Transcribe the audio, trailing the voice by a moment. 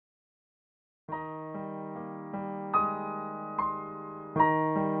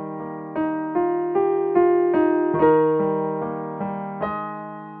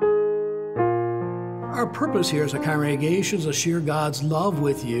purpose here as a congregation is to share God's love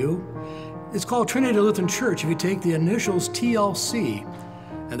with you. It's called Trinity Lutheran Church if you take the initials TLC,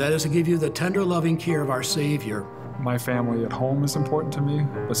 and that is to give you the tender, loving care of our Savior. My family at home is important to me,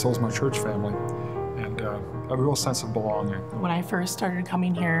 but so is my church family, and a real sense of belonging. When I first started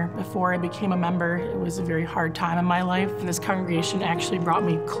coming here, before I became a member, it was a very hard time in my life. And this congregation actually brought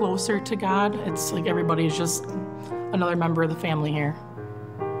me closer to God. It's like everybody's just another member of the family here.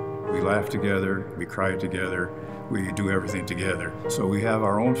 We laugh together, we cry together, we do everything together. So we have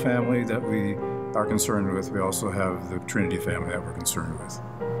our own family that we are concerned with. We also have the Trinity family that we're concerned with.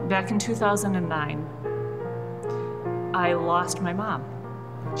 Back in 2009, I lost my mom.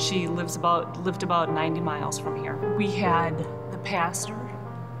 She lived about 90 miles from here. We had the pastor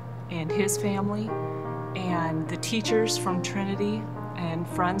and his family and the teachers from Trinity and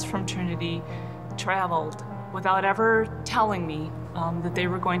friends from Trinity traveled without ever telling me that they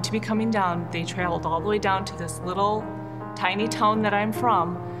were going to be coming down. They traveled all the way down to this little tiny town that I'm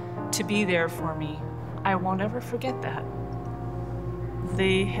from to be there for me. I won't ever forget that.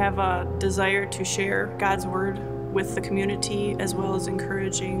 They have a desire to share God's word with the community, as well as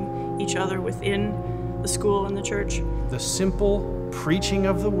encouraging each other within the school and the church. The simple preaching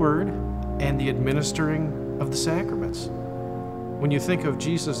of the word and the administering of the sacraments. When you think of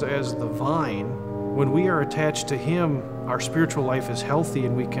Jesus as the vine, when we are attached to him, our spiritual life is healthy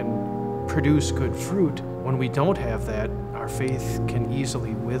and we can produce good fruit. When we don't have that, our faith can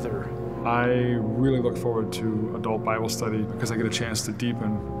easily wither. I really look forward to adult Bible study because I get a chance to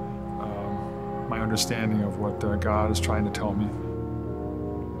deepen my understanding of what God is trying to tell me.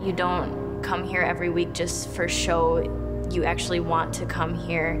 You don't come here every week just for show. You actually want to come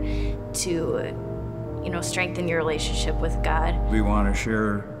here to, strengthen your relationship with God. We want to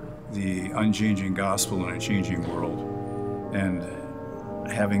share the unchanging gospel in a changing world. And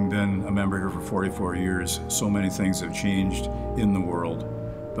having been a member here for 44 years, so many things have changed in the world,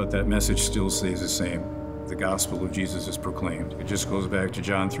 but that message still stays the same. The gospel of Jesus is proclaimed. It just goes back to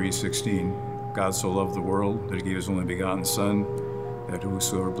John 3:16. God so loved the world that he gave his only begotten Son, that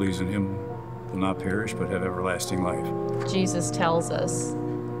whosoever believes in him will not perish but have everlasting life. Jesus tells us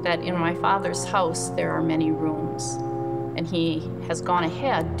that in my Father's house there are many rooms, and he has gone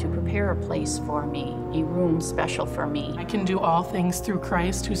ahead to prepare a place for me, a room special for me. I can do all things through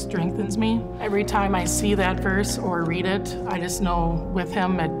Christ who strengthens me. Every time I see that verse or read it, I just know with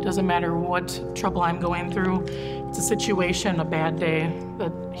him, it doesn't matter what trouble I'm going through. It's a situation, a bad day,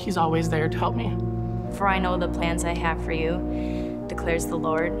 that he's always there to help me. For I know the plans I have for you, declares the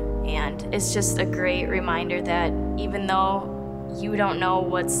Lord. And it's just a great reminder that even though you don't know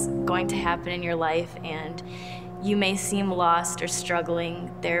what's going to happen in your life and you may seem lost or struggling,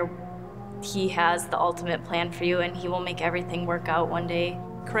 he has the ultimate plan for you and he will make everything work out one day.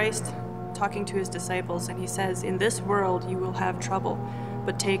 Christ talking to his disciples, and he says, "In this world you will have trouble,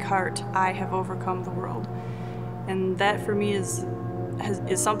 but take heart, I have overcome the world." And that for me is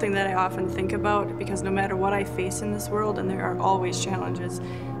something that I often think about, because no matter what I face in this world, and there are always challenges,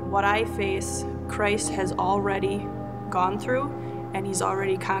 what I face, Christ has already gone through and he's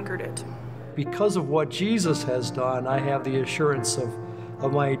already conquered it. Because of what Jesus has done, I have the assurance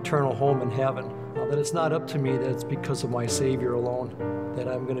of my eternal home in heaven. That it's not up to me, that it's because of my Savior alone, that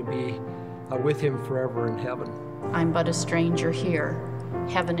I'm going to be with him forever in heaven. I'm but a stranger here.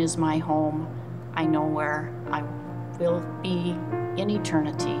 Heaven is my home. I know where I will be in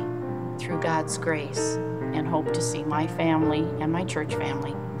eternity through God's grace, and hope to see my family and my church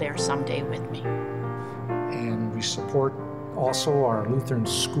family there someday with me. And we support also our Lutheran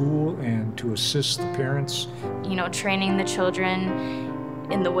school and to assist the parents. Training the children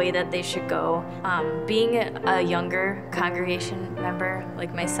in the way that they should go. Being a younger congregation member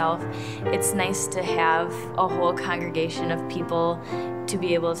like myself, it's nice to have a whole congregation of people to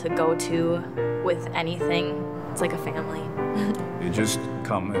be able to go to with anything. It's like a family. You just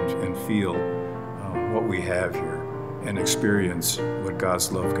come and feel what we have here and experience what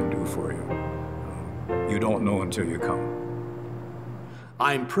God's love can do for you. You don't know until you come.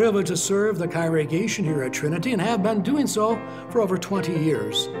 I'm privileged to serve the congregation here at Trinity and have been doing so for over 20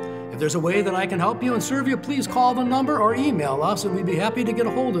 years. If there's a way that I can help you and serve you, please call the number or email us, and we'd be happy to get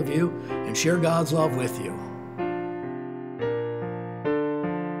a hold of you and share God's love with you.